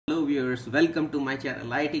Hello viewers, welcome to my channel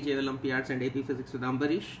IIT Olympiads and AP Physics with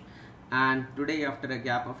Ambarish. And today, after a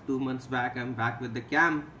gap of 2 months back, I'm back with the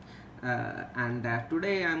cam.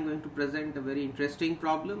 Today I'm going to present a very interesting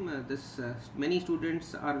problem. Many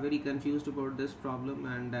students are very confused about this problem,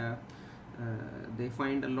 and they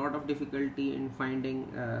find a lot of difficulty in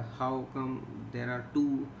finding how come there are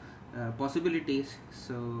two possibilities.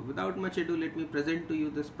 So without much ado, let me present to you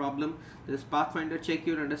this problem. This is Pathfinder Check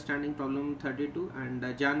Your Understanding problem 32 and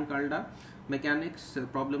Kalda Mechanics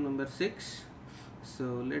problem number 6.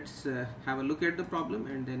 So let's have a look at the problem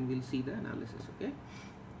and then we'll see the analysis. Okay,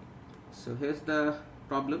 so here's the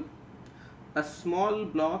problem. A small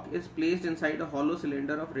block is placed inside a hollow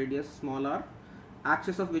cylinder of radius small r,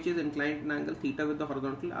 axis of which is inclined in angle theta with the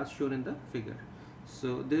horizontal as shown in the figure.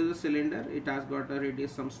 So this is a cylinder, it has got a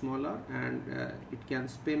radius some small r, and it can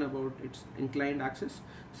spin about its inclined axis,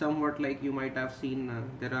 somewhat like you might have seen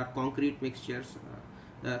there are concrete mixtures,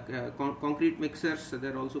 concrete mixers,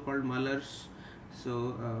 they're also called mullers.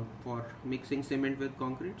 So for mixing cement with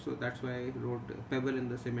concrete, so that's why I wrote Pebble in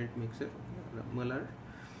the cement mixer, muller.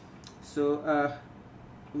 So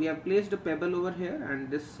we have placed a pebble over here, and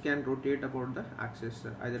this can rotate about the axis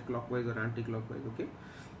either clockwise or anti-clockwise. Okay,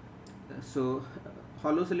 so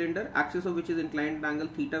hollow cylinder, axis of which is inclined angle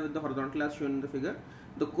theta with the horizontal as shown in the figure.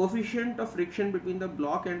 The coefficient of friction between the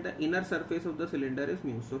block and the inner surface of the cylinder is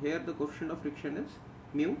mu. So here the coefficient of friction is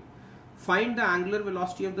mu. Find the angular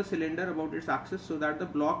velocity of the cylinder about its axis so that the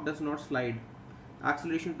block does not slide.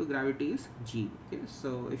 Acceleration to gravity is g. Okay,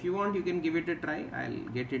 so if you want, you can give it a try.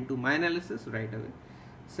 I'll get into my analysis right away.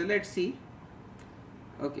 So let's see.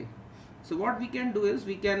 Okay, so what we can do is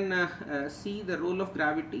we can see the role of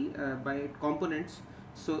gravity by components.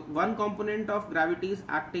 So one component of gravity is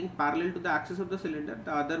acting parallel to the axis of the cylinder,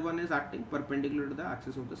 the other one is acting perpendicular to the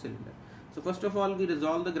axis of the cylinder. So first of all, we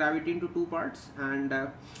resolve the gravity into two parts, and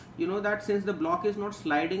you know that since the block is not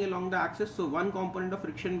sliding along the axis, so one component of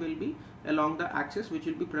friction will be along the axis, which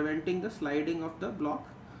will be preventing the sliding of the block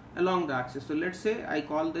along the axis. So let's say I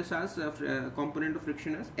call this as a component of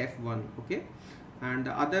friction as F1. Okay, and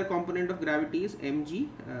the other component of gravity is mg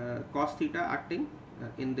cos theta acting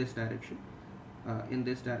in this direction.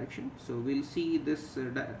 So we'll see this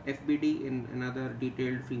FBD in another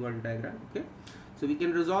detailed free body diagram. Okay, so we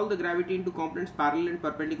can resolve the gravity into components parallel and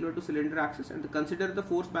perpendicular to cylinder axis, and consider the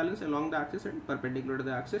force balance along the axis and perpendicular to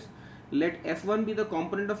the axis. Let F1 be the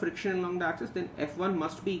component of friction along the axis, then F1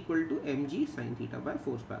 must be equal to mg sin theta by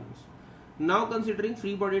force balance. Now considering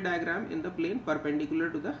free body diagram in the plane perpendicular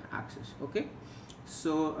to the axis. Okay,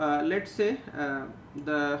 so let's say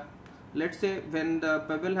when the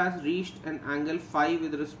pebble has reached an angle phi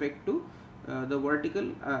with respect to the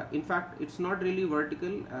vertical, in fact it's not really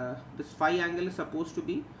vertical, this phi angle is supposed to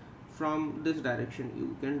be from this direction.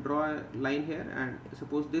 You can draw a line here and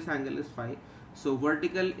suppose this angle is phi, so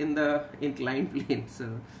vertical in the inclined plane.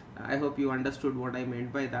 So I hope you understood what I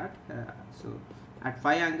meant by that. So at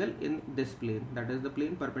phi angle in this plane, that is the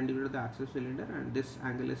plane perpendicular to the axis cylinder, and this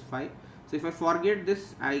angle is phi. So if I forget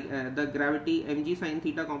this the gravity mg sin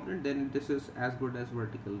theta component, then this is as good as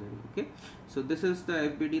vertical then. Okay, so this is the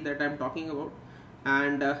FBD that I'm talking about.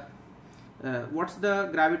 And what's the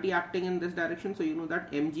gravity acting in this direction? So you know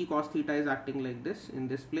that mg cos theta is acting like this in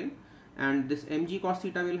this plane, and this mg cos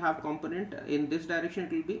theta will have component in this direction,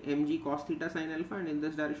 it will be mg cos theta sin alpha, and in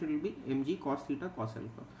this direction it will be mg cos theta cos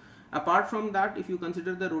alpha. Apart from that, if you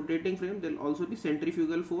consider the rotating frame, there will also be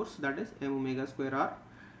centrifugal force, that is m omega square r,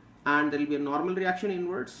 and there will be a normal reaction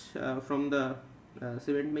inwards from the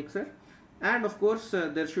cement mixer. And of course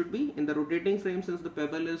there should be in the rotating frame, since the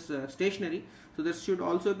pebble is stationary, so there should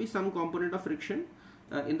also be some component of friction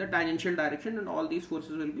in the tangential direction, and all these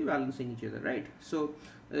forces will be balancing each other, right? So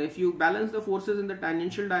if you balance the forces in the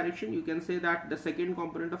tangential direction, you can say that the second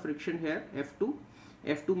component of friction here,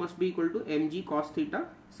 F2 must be equal to mg cos theta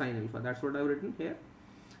sin alpha. That's what I've written here.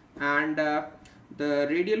 And the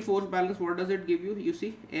radial force balance, what does it give you? You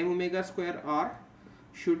see m omega square r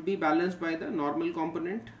should be balanced by the normal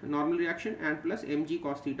component, normal reaction, and plus mg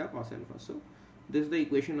cos theta cos alpha. So this is the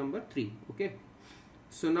equation number 3. Okay,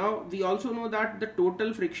 so now we also know that the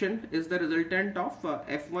total friction is the resultant of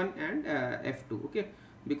F1 and F2. Okay,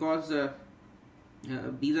 because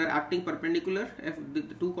these are acting perpendicular, the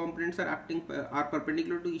two components are acting are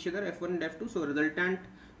perpendicular to each other, F1 and F2, so resultant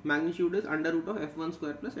magnitude is under root of F1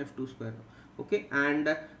 square plus F2 square. Okay,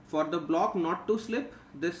 and for the block not to slip,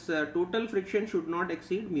 this total friction should not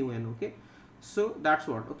exceed mu n. Okay, so that's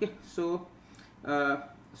what. Okay, so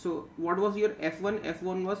so what was your F1?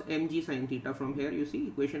 F1 was mg sin theta. From here you see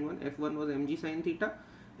equation 1, F1 was mg sin theta,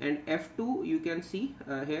 and F2 you can see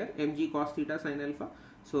here mg cos theta sin alpha.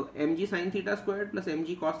 So mg sin theta squared plus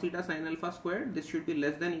mg cos theta sin alpha squared, this should be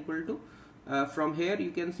less than equal to, from here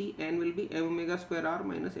you can see n will be m omega square r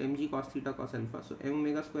minus mg cos theta cos alpha. So m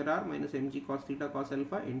omega square r minus mg cos theta cos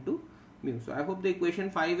alpha into mu. So I hope the equation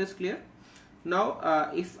 5 is clear.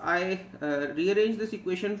 Now if I rearrange this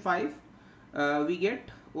equation 5, we get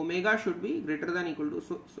omega should be greater than equal to,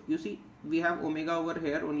 so you see we have omega over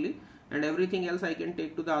here only, and everything else I can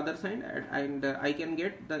take to the other side, and I can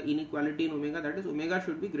get the inequality in omega, that is omega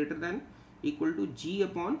should be greater than equal to g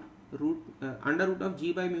upon under root of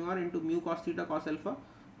g by mu r into mu cos theta cos alpha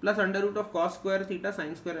plus under root of cos square theta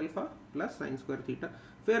sin square alpha plus sin square theta.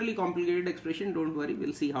 Fairly complicated expression, don't worry,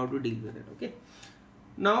 we'll see how to deal with it. Okay,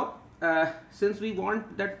 now since we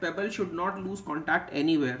want that pebble should not lose contact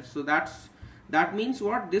anywhere, so that means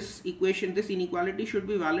what, this equation, this inequality should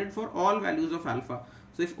be valid for all values of alpha.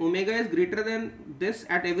 So if omega is greater than this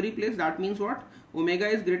at every place, that means what, omega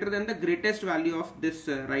is greater than the greatest value of this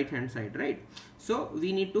right hand side, right? So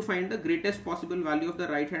we need to find the greatest possible value of the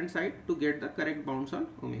right hand side to get the correct bounds on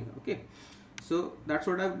omega. Okay, so that's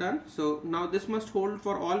what I've done. So now this must hold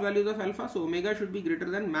for all values of alpha, so omega should be greater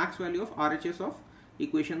than max value of RHS of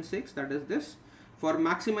equation 6, that is this. For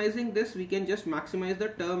maximizing this, we can just maximize the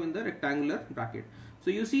term in the rectangular bracket.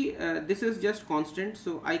 So you see this is just constant,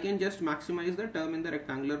 so I can just maximize the term in the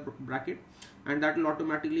rectangular bracket, and that will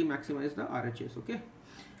automatically maximize the RHS. Okay,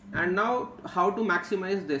 and now how to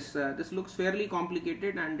maximize this? This looks fairly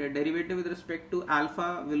complicated, and derivative with respect to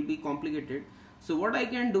alpha will be complicated. So what I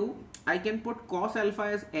can do, I can put cos alpha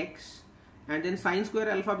as x, and then sin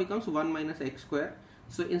square alpha becomes 1 minus x square.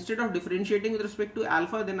 So instead of differentiating with respect to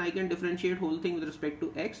alpha, then I can differentiate whole thing with respect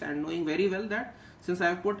to x, and knowing very well that since I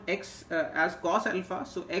have put x as cos alpha,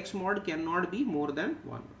 so x mod cannot be more than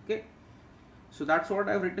 1. Okay, so that's what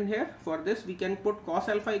I have written here. For this we can put cos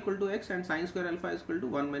alpha equal to x and sin square alpha is equal to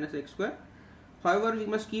 1 minus x square. However, we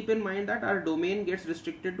must keep in mind that our domain gets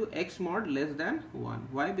restricted to x mod less than 1.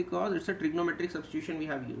 Why? Because it's a trigonometric substitution we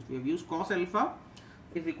have used. We have used cos alpha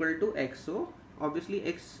is equal to x. So obviously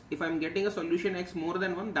x, if I am getting a solution x more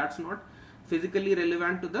than 1, that's not physically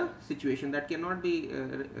relevant to the situation, that cannot be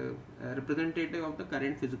representative of the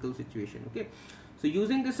current physical situation. Okay, so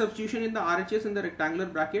using this substitution in the RHS in the rectangular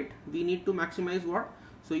bracket, we need to maximize what?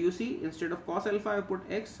 So you see, instead of cos alpha I put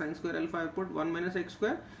x, sin square alpha I put 1 minus x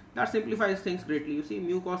square. That simplifies things greatly. You see,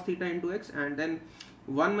 mu cos theta into x, and then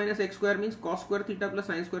 1 minus x square means cos square theta plus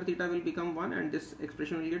sin square theta will become 1, and this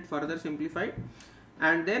expression will get further simplified,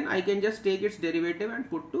 and then I can just take its derivative and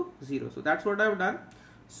put to 0. So that's what I have done.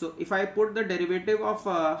 So if I put the derivative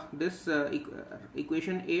of this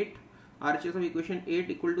equation 8, RHS of equation 8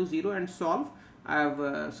 equal to 0 and solve, I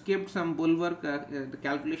have skipped some bulwark, the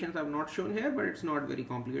calculations I have not shown here, but it's not very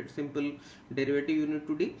complicated. Simple derivative you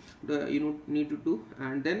need to do,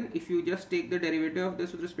 and then if you just take the derivative of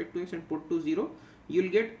this with respect to x and put to 0, you will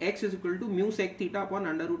get x is equal to mu sec theta upon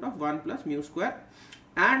under root of 1 plus mu square,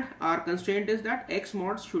 and our constraint is that x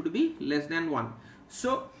mods should be less than 1.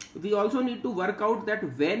 So we also need to work out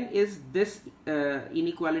that when is this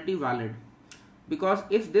inequality valid, because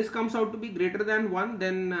if this comes out to be greater than 1,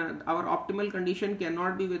 then our optimal condition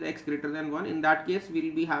cannot be with x greater than 1. In that case, we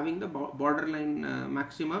will be having the borderline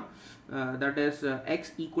maxima, that is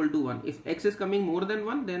x equal to 1. If x is coming more than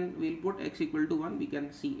 1, then we will put x equal to 1. We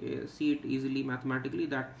can see it easily mathematically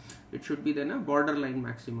that it should be then a borderline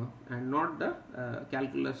maxima and not the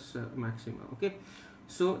calculus maxima. Okay,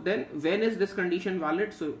 so then when is this condition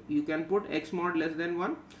valid? So you can put x mod less than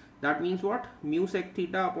 1. That means what? Mu sec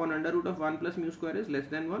theta upon under root of 1 plus mu square is less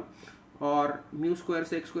than 1, or mu square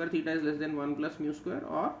sec square theta is less than 1 plus mu square,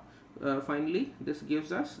 or finally this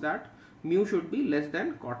gives us that mu should be less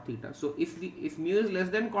than cot theta. So if mu is less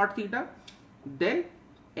than cot theta, then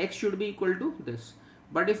x should be equal to this,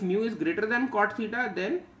 but if mu is greater than cot theta,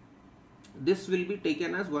 then this will be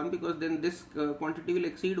taken as 1, because then this quantity will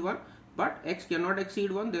exceed 1, but x cannot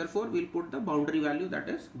exceed 1, therefore we will put the boundary value, that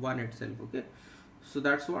is 1 itself. Okay, so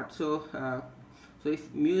that's what. So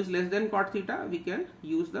if mu is less than cot theta, we can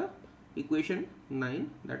use the equation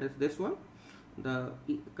 9, that is this one, the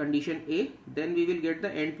condition A. Then we will get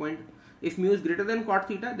the end point. If mu is greater than cot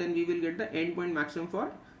theta, then we will get the end point maximum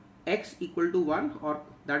for x equal to 1, or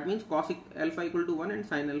that means cos alpha equal to 1 and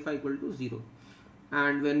sin alpha equal to 0.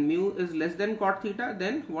 And when mu is less than cot theta,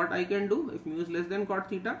 then what I can do, if mu is less than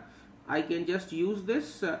cot theta, I can just use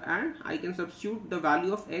this and I can substitute the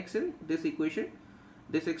value of x in this equation,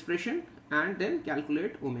 this expression, and then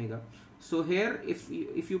calculate omega. So here if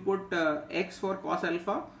you put x for cos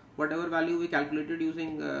alpha, whatever value we calculated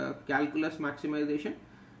using calculus maximization,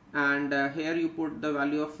 and here you put the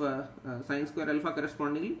value of sin square alpha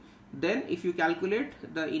correspondingly, Then if you calculate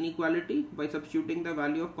the inequality by substituting the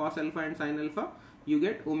value of cos alpha and sin alpha, you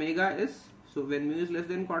get omega is, so when mu is less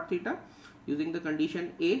than cot theta, using the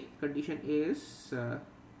condition A is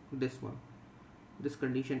this one, this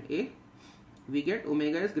condition A, we get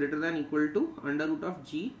omega is greater than equal to under root of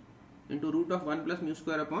g into root of 1 plus mu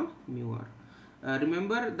square upon mu r.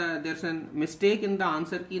 Remember there's a mistake in the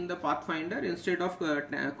answer key in the Pathfinder. Instead of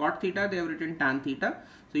cot theta, they have written tan theta.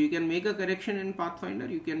 So you can make a correction in Pathfinder.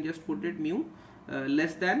 You can just put it mu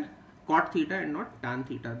less than cot theta and not tan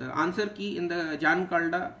theta. The answer key in the Jan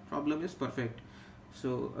Kalda problem is perfect.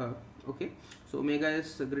 So okay, so omega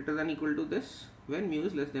is greater than equal to this when mu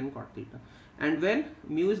is less than cot theta. And when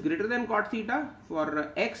mu is greater than cot theta,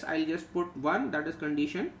 for x I'll just put 1, that is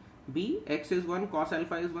condition B. X is 1, cos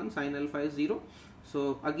alpha is 1, sin alpha is 0.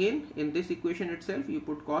 So again in this equation itself you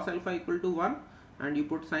put cos alpha equal to 1 and you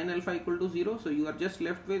put sin alpha equal to 0. So you are just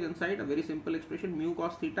left with inside a very simple expression mu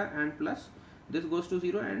cos theta and plus this goes to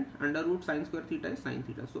 0 and under root sin square theta is sin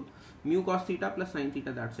theta. So mu cos theta plus sin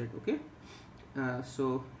theta, that's it. Okay.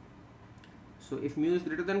 So if mu is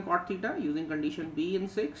greater than cot theta, using condition B in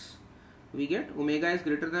 6, we get omega is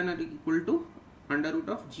greater than or equal to under root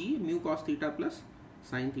of g mu cos theta plus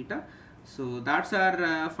sin theta. So that's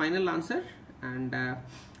our final answer, and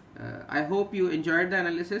I hope you enjoyed the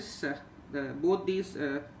analysis. Both these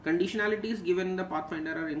conditionalities given in the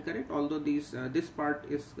Pathfinder are incorrect, although this part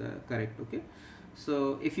is correct. Okay,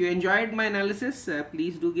 so if you enjoyed my analysis,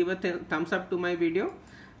 please do give a thumbs up to my video,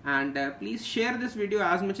 and please share this video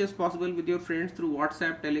as much as possible with your friends through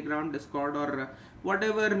WhatsApp, Telegram, Discord, or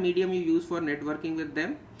whatever medium you use for networking with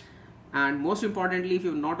them. And most importantly, if you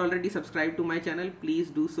have not already subscribed to my channel, please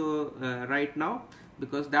do so right now,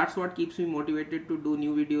 because that's what keeps me motivated to do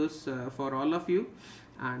new videos for all of you.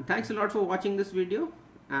 And thanks a lot for watching this video,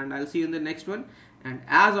 and I'll see you in the next one. And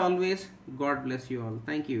as always, God bless you all.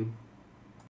 Thank you.